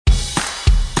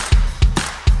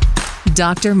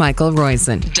Dr. Michael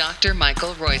Roizen. Dr.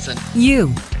 Michael Roizen.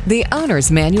 You, the Owner's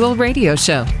Manual Radio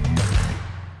Show.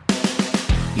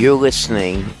 You're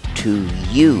listening to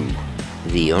You,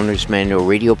 the Owner's Manual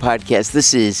Radio Podcast.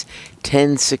 This is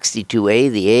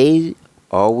 1062A. The A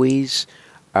always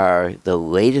are the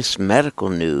latest medical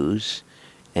news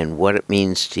and what it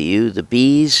means to you. The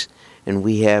B's, and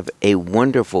we have a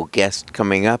wonderful guest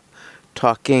coming up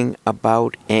talking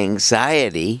about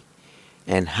anxiety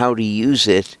and how to use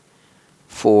it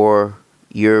for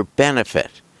your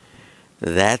benefit.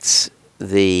 That's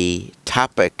the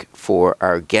topic for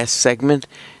our guest segment,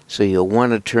 so you'll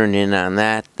want to turn in on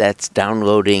that. That's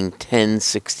downloading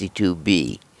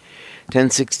 1062B.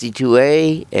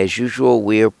 1062A, as usual,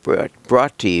 we are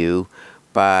brought to you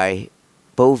by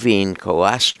bovine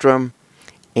colostrum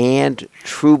and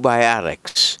True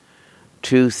Biotics,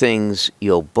 two things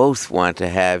you'll both want to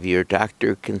have your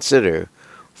doctor consider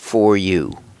for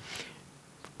you.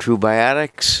 True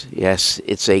Biotics, yes,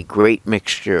 it's a great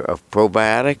mixture of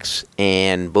probiotics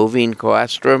and bovine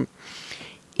colostrum.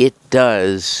 It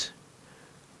does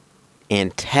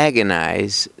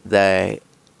antagonize the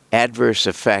adverse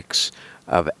effects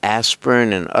of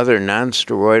aspirin and other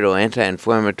non-steroidal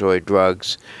anti-inflammatory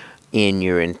drugs in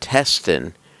your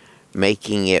intestine,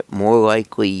 making it more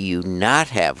likely you not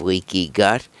have leaky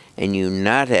gut and you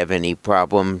not have any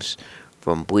problems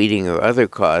from bleeding or other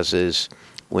causes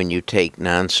when you take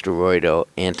non-steroidal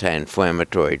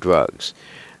anti-inflammatory drugs.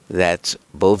 That's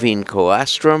bovine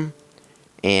colostrum,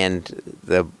 and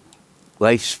the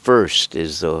Life's First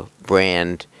is the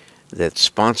brand that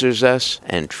sponsors us,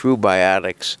 and True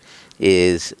Biotics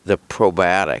is the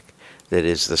probiotic that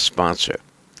is the sponsor.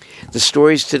 The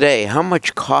stories today: how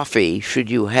much coffee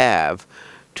should you have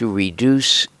to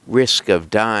reduce risk of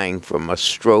dying from a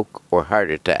stroke or heart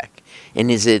attack?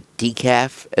 And is it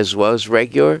decaf as well as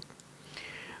regular?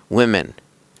 Women,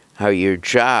 how your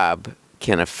job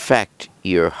can affect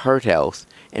your heart health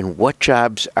and what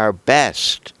jobs are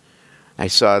best. I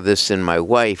saw this in my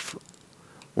wife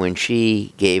when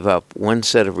she gave up one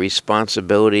set of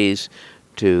responsibilities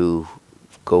to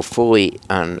go fully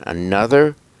on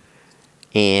another.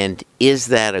 And is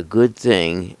that a good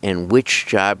thing? And which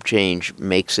job change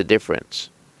makes a difference?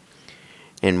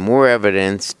 And more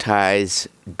evidence ties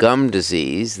gum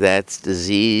disease, that's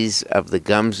disease of the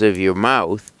gums of your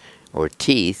mouth or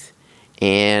teeth,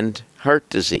 and heart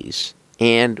disease,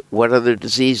 and what other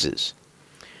diseases.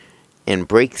 And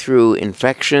breakthrough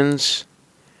infections,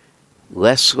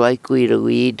 less likely to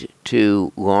lead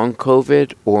to long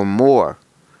COVID or more.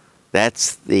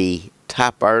 That's the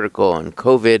top article on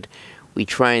COVID. We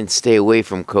try and stay away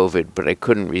from COVID, but I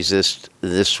couldn't resist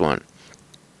this one.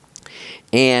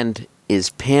 And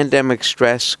is pandemic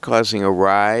stress causing a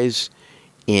rise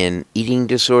in eating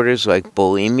disorders like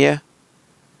bulimia?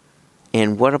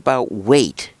 And what about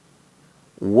weight?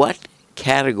 What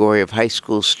category of high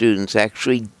school students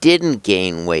actually didn't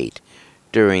gain weight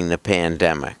during the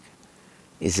pandemic?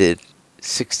 Is it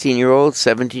 16-year-olds,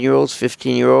 17-year-olds,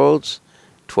 15-year-olds,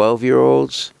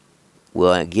 12-year-olds?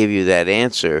 Well, I'll give you that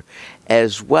answer,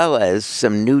 as well as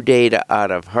some new data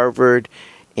out of Harvard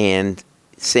and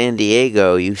San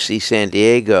Diego, UC San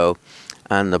Diego,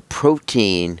 on the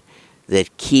protein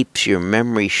that keeps your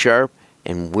memory sharp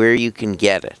and where you can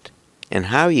get it and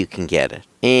how you can get it.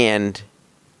 And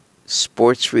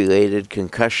sports-related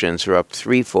concussions are up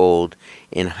threefold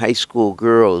in high school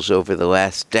girls over the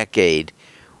last decade.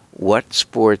 What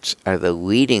sports are the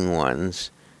leading ones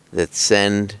that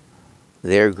send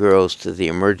their girls to the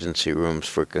emergency rooms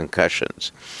for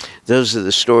concussions? Those are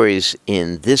the stories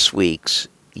in this week's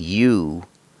You.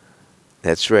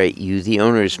 That's right, You, the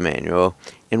Owner's Manual,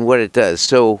 and what it does.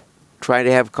 So try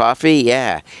to have coffee?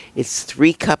 Yeah. It's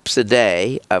 3 cups a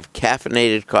day of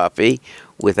caffeinated coffee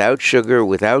without sugar,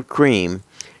 without cream.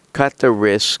 Cut the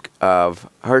risk of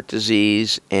heart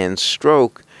disease and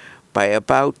stroke by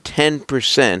about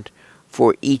 10%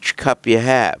 for each cup you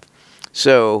have.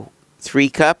 So 3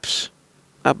 cups,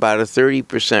 about a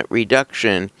 30%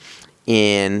 reduction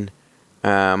in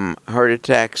heart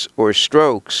attacks or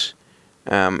strokes.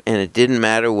 And it didn't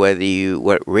matter what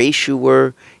race you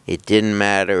were. It didn't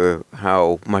matter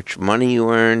how much money you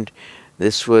earned.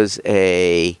 This was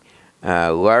a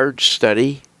large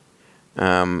study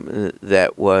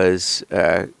that was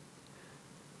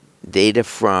data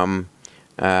from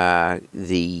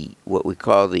what we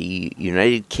call the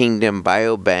United Kingdom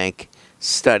Biobank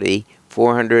study,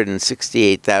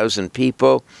 468,000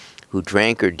 people who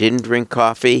drank or didn't drink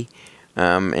coffee.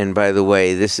 And by the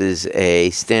way, this is a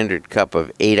standard cup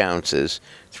of 8 ounces.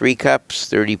 3 cups,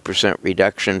 30%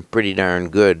 reduction, pretty darn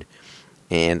good.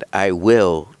 And I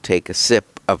will take a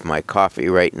sip of my coffee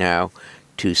right now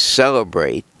to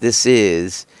celebrate. This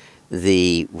is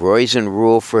the Roizen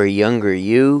rule for a younger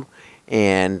you.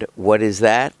 And what is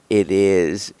that? It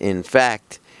is, in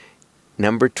fact,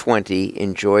 number 20,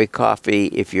 enjoy coffee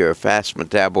if you're a fast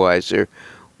metabolizer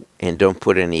and don't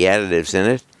put any additives in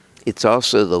it. It's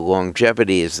also the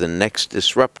longevity is the next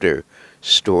disruptor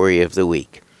story of the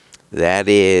week. That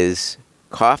is,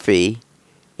 coffee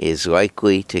is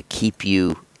likely to keep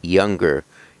you younger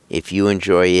if you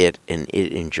enjoy it and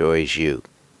it enjoys you.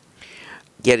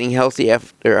 Getting healthy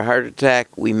after a heart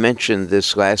attack, we mentioned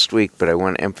this last week, but I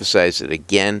want to emphasize it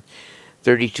again.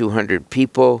 3,200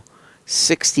 people,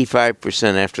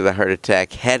 65% after the heart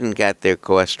attack hadn't got their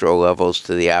cholesterol levels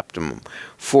to the optimum.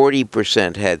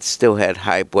 40% still had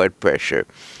high blood pressure.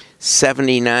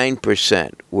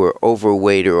 79% were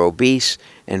overweight or obese,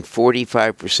 and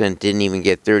 45% didn't even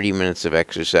get 30 minutes of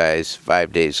exercise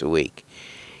 5 days a week.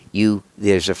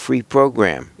 There's a free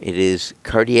program. It is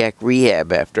cardiac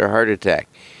rehab after a heart attack.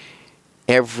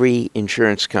 Every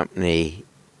insurance company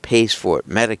pays for it,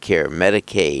 Medicare,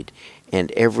 Medicaid, and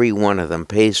every one of them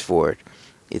pays for it.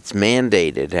 It's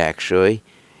mandated, actually,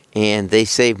 and they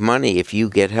save money if you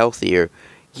get healthier.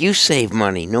 You save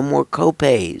money, no more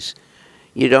copays.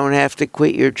 You don't have to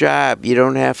quit your job. You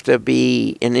don't have to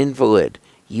be an invalid.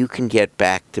 You can get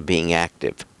back to being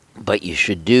active. But you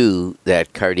should do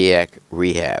that cardiac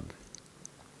rehab.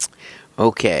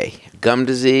 Okay, gum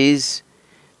disease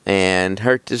and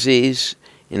heart disease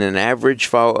in an average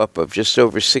follow-up of just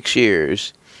over 6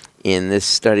 years. In this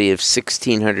study of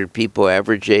 1,600 people,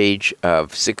 average age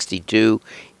of 62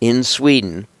 in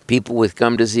Sweden, people with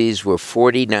gum disease were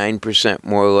 49%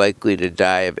 more likely to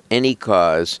die of any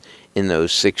cause in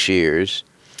those 6 years,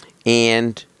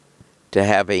 and to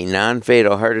have a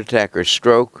non-fatal heart attack or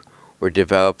stroke or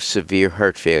develop severe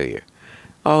heart failure.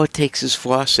 All it takes is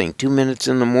flossing, 2 minutes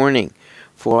in the morning.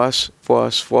 Floss,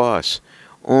 floss, floss.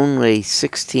 Only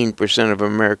 16% of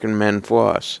American men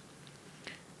floss.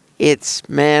 It's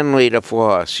manly to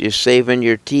floss. You're saving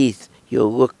your teeth.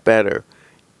 You'll look better.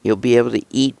 You'll be able to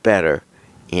eat better.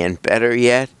 And better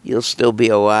yet, you'll still be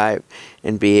alive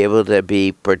and be able to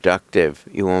be productive.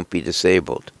 You won't be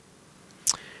disabled.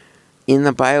 In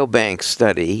the biobank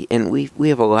study, and we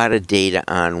have a lot of data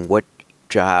on what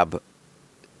job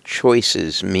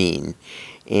choices mean,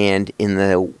 and in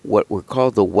what were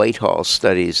called the Whitehall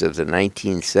studies of the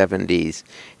 1970s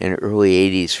and early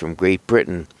 80s from Great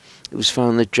Britain, it was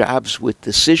found that jobs with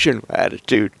decision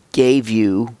latitude gave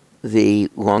you the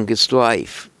longest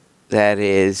life. That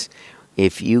is,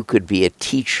 if you could be a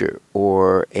teacher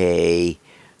or a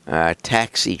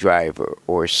taxi driver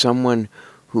or someone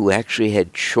who actually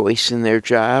had choice in their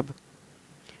job,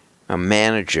 a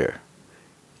manager,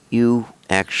 you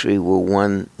actually were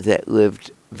one that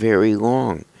lived very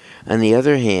long. On the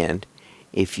other hand,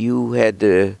 if you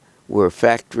were a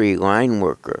factory line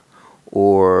worker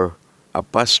or a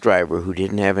bus driver who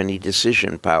didn't have any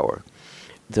decision power,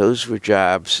 those were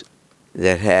jobs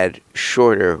that had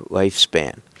shorter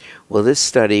lifespan. Well, this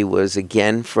study was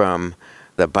again from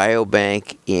the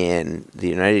biobank in the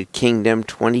United Kingdom,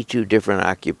 22 different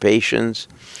occupations.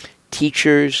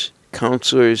 Teachers,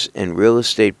 counselors, and real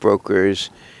estate brokers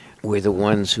were the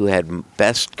ones who had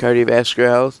best cardiovascular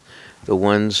health. The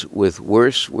ones with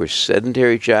worse were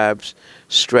sedentary jobs,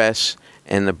 stress,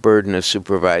 and the burden of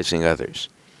supervising others.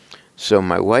 So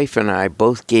my wife and I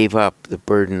both gave up the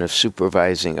burden of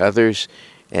supervising others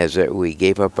as we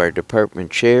gave up our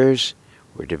department chairs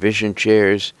or division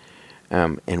chairs.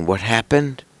 And what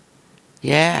happened?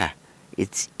 Yeah,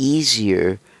 it's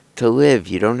easier to live.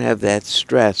 You don't have that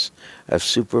stress of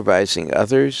supervising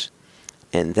others,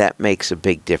 and that makes a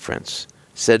big difference.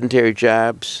 Sedentary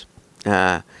jobs,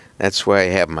 that's why I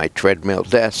have my treadmill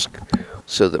desk,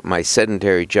 so that my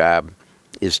sedentary job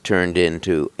is turned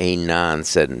into a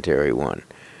non-sedentary one.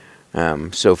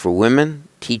 So for women,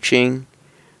 teaching,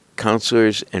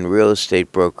 counselors, and real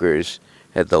estate brokers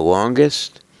had the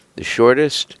longest, the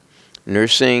shortest,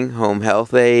 nursing, home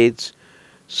health aides,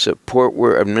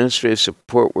 administrative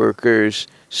support workers,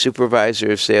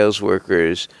 supervisor of sales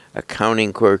workers,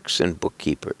 accounting clerks, and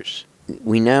bookkeepers.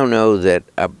 We now know that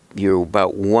you're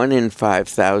about 1 in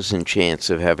 5,000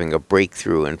 chance of having a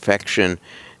breakthrough infection,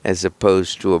 as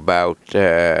opposed to about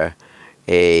a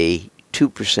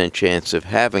 2% chance of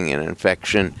having an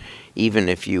infection, even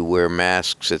if you wear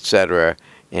masks, etc.,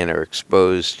 and are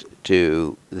exposed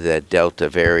to the Delta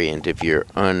variant if you're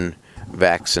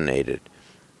unvaccinated.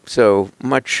 So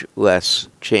much less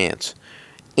chance.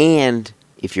 And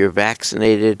if you're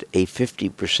vaccinated, a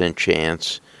 50%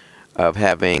 chance of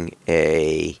having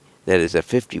that is a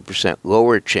 50%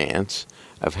 lower chance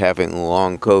of having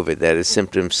long COVID. That is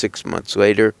symptoms 6 months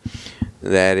later.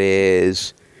 That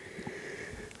is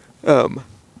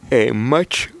a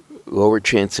much lower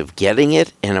chance of getting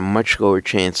it and a much lower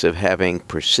chance of having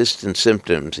persistent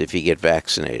symptoms if you get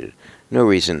vaccinated. No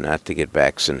reason not to get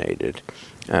vaccinated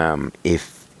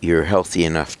if you're healthy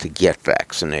enough to get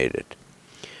vaccinated.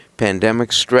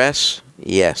 Pandemic stress,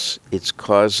 yes, it's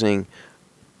causing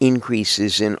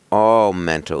increases in all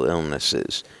mental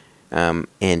illnesses.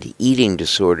 And eating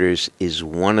disorders is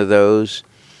one of those.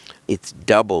 It's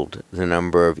doubled the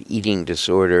number of eating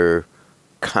disorder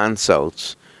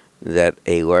consults that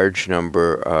a large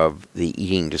number of the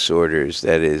eating disorders,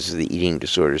 that is, the Eating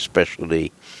Disorder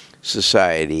Specialty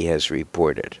Society, has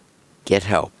reported. Get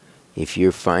help. If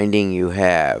you're finding you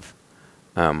have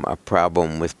a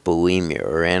problem with bulimia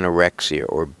or anorexia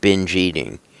or binge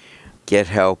eating, get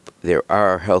help. There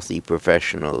are healthy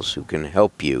professionals who can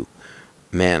help you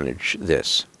manage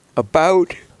this.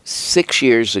 About 6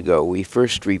 years ago, we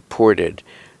first reported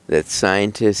that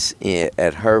scientists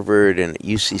at Harvard and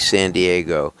UC San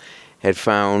Diego had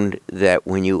found that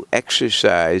when you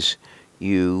exercise,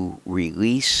 you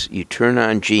turn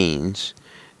on genes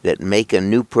that make a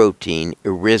new protein,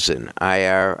 Roizen,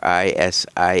 Irisin,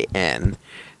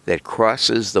 that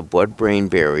crosses the blood-brain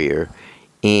barrier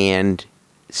and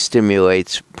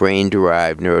stimulates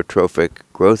brain-derived neurotrophic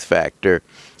growth factor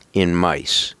in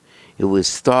mice. It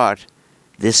was thought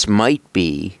this might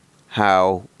be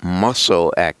how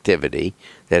muscle activity,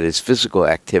 that is physical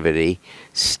activity,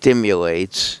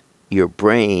 stimulates your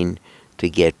brain to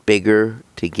get bigger,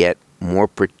 to get more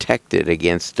protected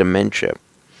against dementia.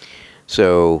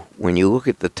 So when you look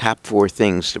at the top 4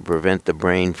 things to prevent the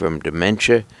brain from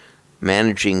dementia,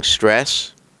 managing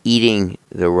stress, eating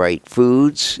the right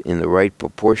foods in the right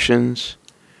proportions,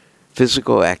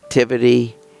 physical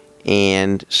activity,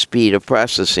 and speed of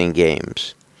processing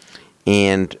games.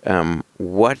 And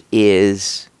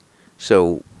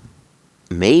so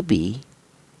maybe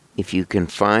if you can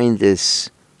find this,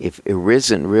 if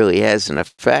Roizen really has an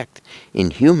effect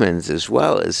in humans as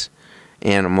well as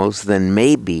animals, then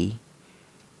maybe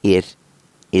it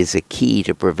is a key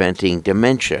to preventing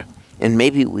dementia. And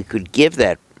maybe we could give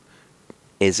that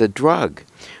as a drug.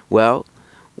 Well,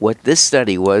 what this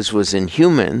study was in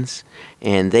humans,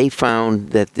 and they found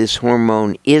that this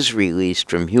hormone is released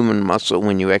from human muscle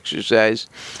when you exercise,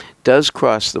 does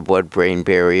cross the blood-brain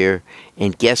barrier,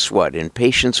 and guess what? In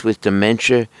patients with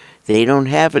dementia, they don't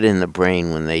have it in the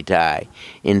brain when they die.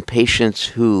 In patients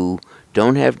who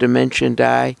don't have dementia and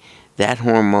die, that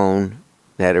hormone,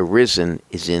 that Roizen,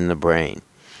 is in the brain.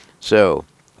 So,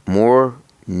 more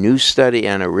new study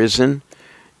on Roizen,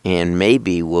 and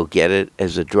maybe we'll get it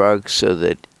as a drug so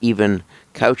that even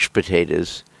couch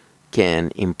potatoes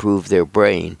can improve their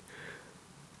brain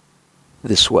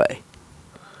this way.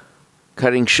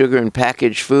 Cutting sugar in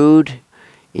packaged food.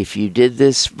 If you did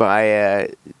this via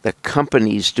the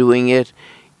companies doing it,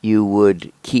 you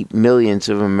would keep millions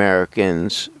of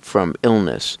Americans from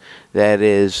illness. That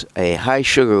is a high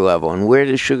sugar level. And where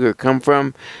does sugar come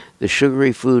from? The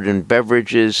sugary food and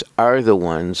beverages are the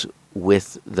ones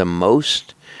with the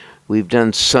most. We've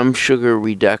done some sugar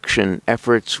reduction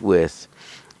efforts with,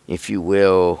 if you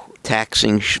will,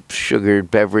 taxing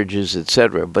sugared beverages,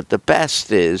 etc. But the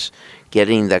best is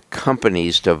getting the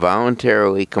companies to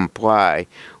voluntarily comply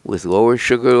with lower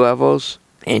sugar levels,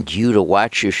 and you to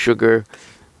watch your sugar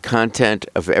content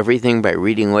of everything by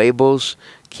reading labels.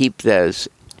 Keep those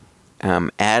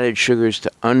added sugars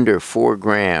to under 4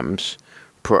 grams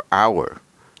per hour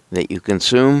that you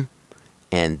consume,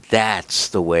 and that's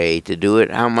the way to do it.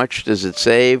 How much does it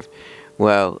save?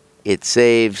 Well, it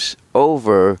saves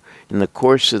over, in the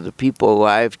course of the people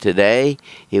alive today,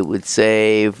 it would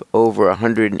save over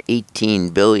 118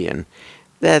 billion.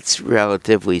 That's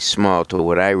relatively small to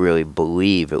what I really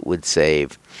believe it would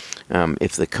save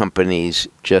if the companies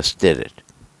just did it.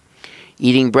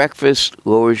 Eating breakfast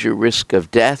lowers your risk of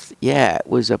death. Yeah, it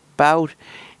was about,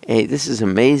 this is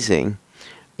amazing.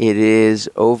 It is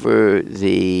over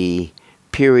the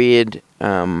period,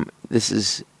 this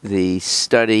is the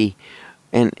study,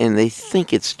 and they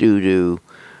think it's due to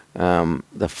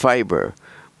the fiber,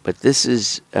 but this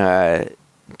is a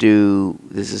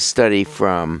study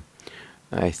from,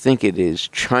 I think it is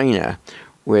China,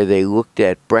 where they looked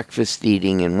at breakfast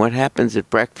eating and what happens at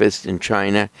breakfast in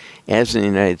China. As in the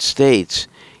United States,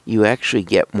 you actually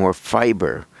get more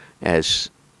fiber, as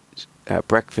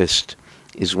breakfast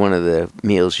is one of the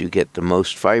meals you get the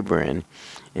most fiber in,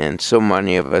 and so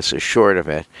many of us are short of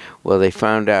it. Well, they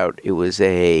found out it was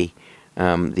the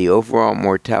overall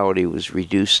mortality was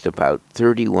reduced about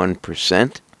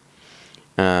 31%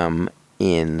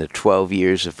 in the 12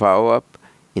 years of follow-up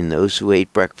in those who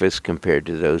ate breakfast compared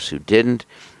to those who didn't,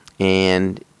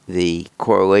 and the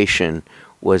correlation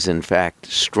was in fact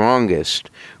strongest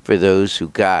for those who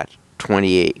got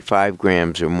 5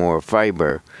 grams or more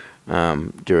fiber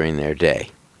during their day.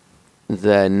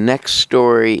 The next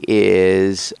story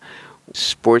is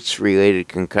sports-related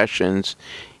concussions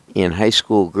in high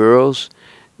school girls.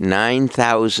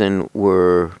 9,000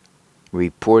 were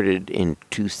reported in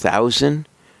 2000,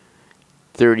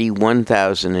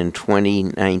 31,000 in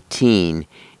 2019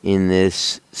 in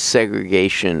this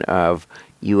segregation of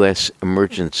U.S.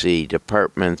 emergency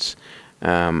departments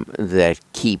that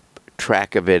keep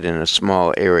track of it in a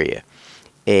small area.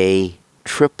 A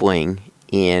tripling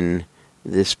in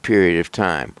this period of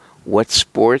time. What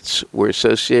sports were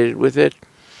associated with it?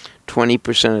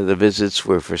 20% of the visits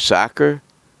were for soccer,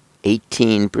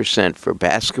 18% for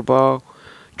basketball,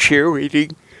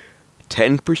 cheerleading,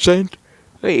 10%.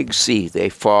 You can see they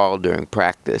fall during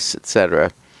practice, etc.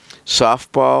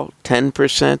 Softball,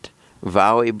 10%.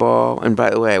 Volleyball, and by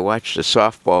the way, I watched a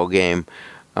softball game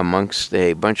amongst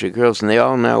a bunch of girls, and they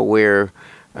all now wear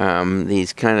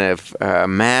these kind of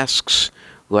masks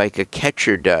like a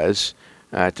catcher does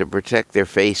to protect their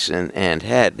face and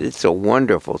head. It's a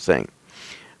wonderful thing.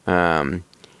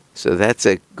 So that's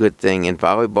a good thing. In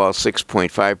volleyball,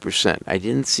 6.5%. I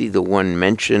didn't see the one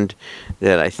mentioned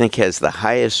that I think has the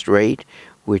highest rate,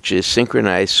 which is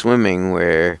synchronized swimming,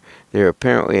 where there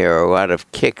apparently are a lot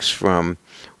of kicks from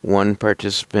one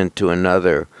participant to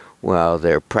another while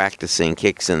they're practicing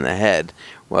kicks in the head,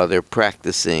 while they're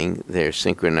practicing their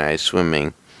synchronized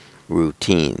swimming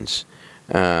routines.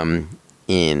 In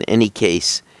any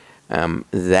case,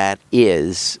 that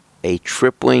is a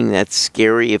tripling. That's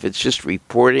scary. If it's just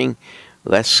reporting,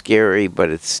 less scary,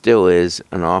 but it still is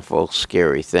an awful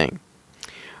scary thing.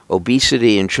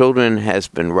 Obesity in children has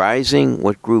been rising.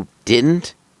 What group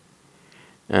didn't?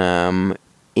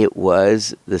 It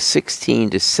was the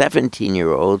 16 to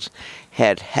 17-year-olds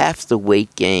had half the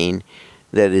weight gain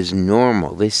that is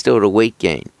normal. They still had a weight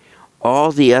gain.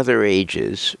 All the other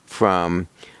ages from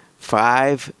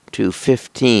 5 to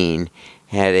 15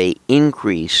 had a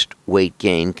increased weight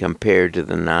gain compared to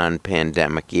the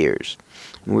non-pandemic years.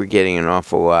 And we're getting an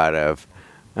awful lot of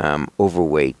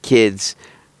overweight kids,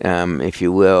 if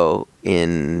you will.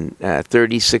 In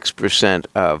 36%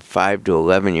 of 5 to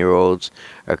 11-year-olds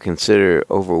are considered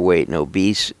overweight and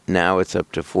obese. Now it's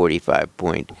up to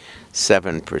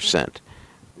 45.7%.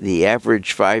 The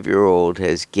average 5-year-old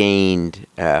has gained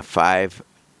 5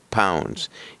 pounds.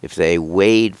 If they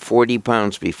weighed 40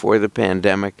 pounds before the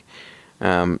pandemic,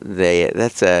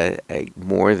 that's a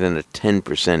more than a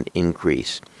 10%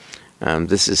 increase.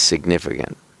 This is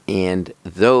significant. And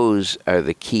those are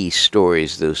the key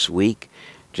stories this week.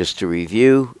 Just to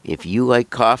review, if you like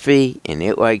coffee and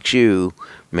it likes you,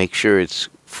 make sure it's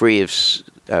free of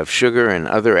sugar and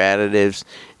other additives,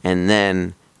 and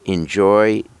then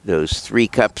enjoy those 3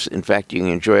 cups. In fact, you can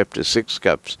enjoy up to 6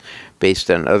 cups based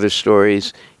on other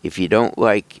stories. If you don't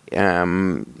like,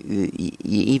 you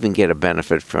even get a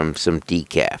benefit from some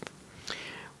decaf.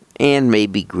 And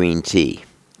maybe green tea.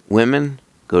 Women,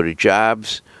 go to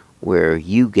jobs where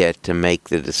you get to make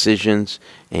the decisions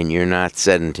and you're not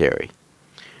sedentary.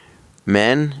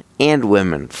 Men and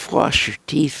women, floss your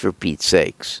teeth for Pete's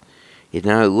sakes. It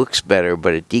now looks better,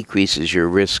 but it decreases your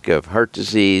risk of heart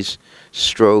disease,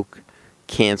 stroke,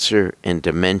 cancer, and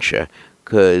dementia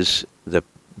because the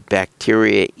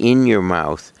bacteria in your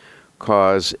mouth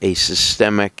cause a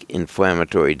systemic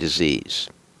inflammatory disease.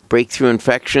 Breakthrough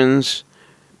infections,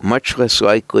 much less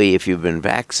likely if you've been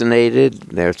vaccinated.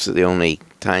 That's the only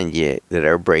time that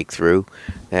are breakthrough.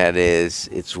 That is,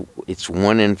 it's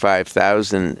 1 in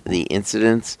 5,000, the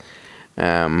incidence,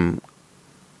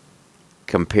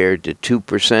 compared to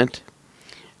 2%,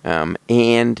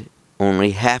 and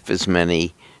only half as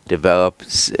many develop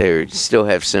or still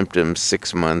have symptoms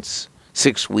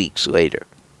 6 weeks later.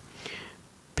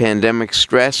 Pandemic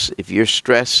stress, if you're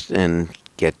stressed and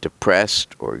get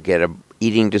depressed or get an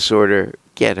eating disorder,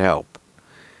 get help.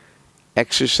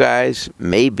 Exercise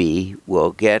maybe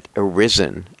will get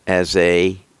arisen as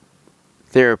a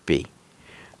therapy.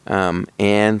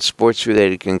 And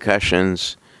sports-related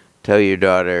concussions, tell your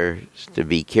daughter to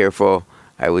be careful.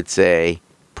 I would say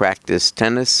practice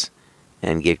tennis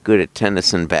and get good at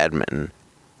tennis and badminton.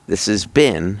 This has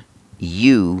been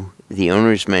You, the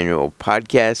Owner's Manual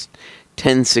Podcast,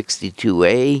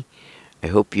 1062A. I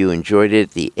hope you enjoyed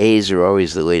it. The A's are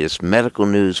always the latest medical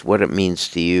news, what it means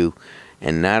to you,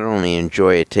 and not only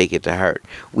enjoy it, take it to heart.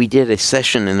 We did a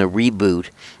session in the reboot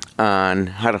on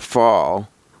how to fall.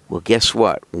 Well, guess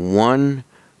what? One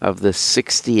of the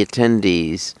 60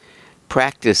 attendees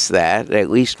practiced that. At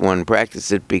least one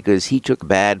practiced it because he took a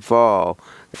bad fall,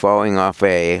 falling off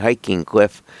a hiking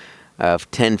cliff of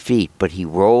 10 feet. But he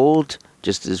rolled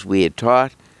just as we had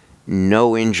taught,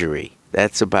 no injury.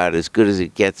 That's about as good as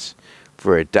it gets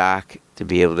for a doc to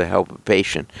be able to help a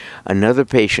patient. Another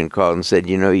patient called and said,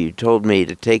 you told me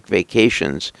to take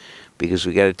vacations because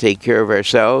we got to take care of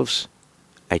ourselves.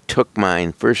 I took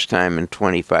mine first time in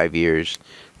 25 years.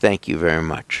 Thank you very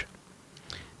much.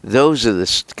 Those are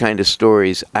the kind of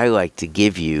stories I like to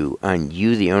give you on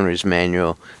You, the Owner's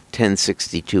Manual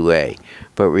 1062A.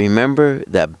 But remember,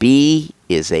 the B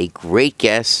is a great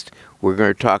guest. We're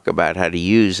going to talk about how to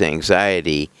use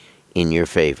anxiety in your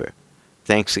favor.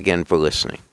 Thanks again for listening.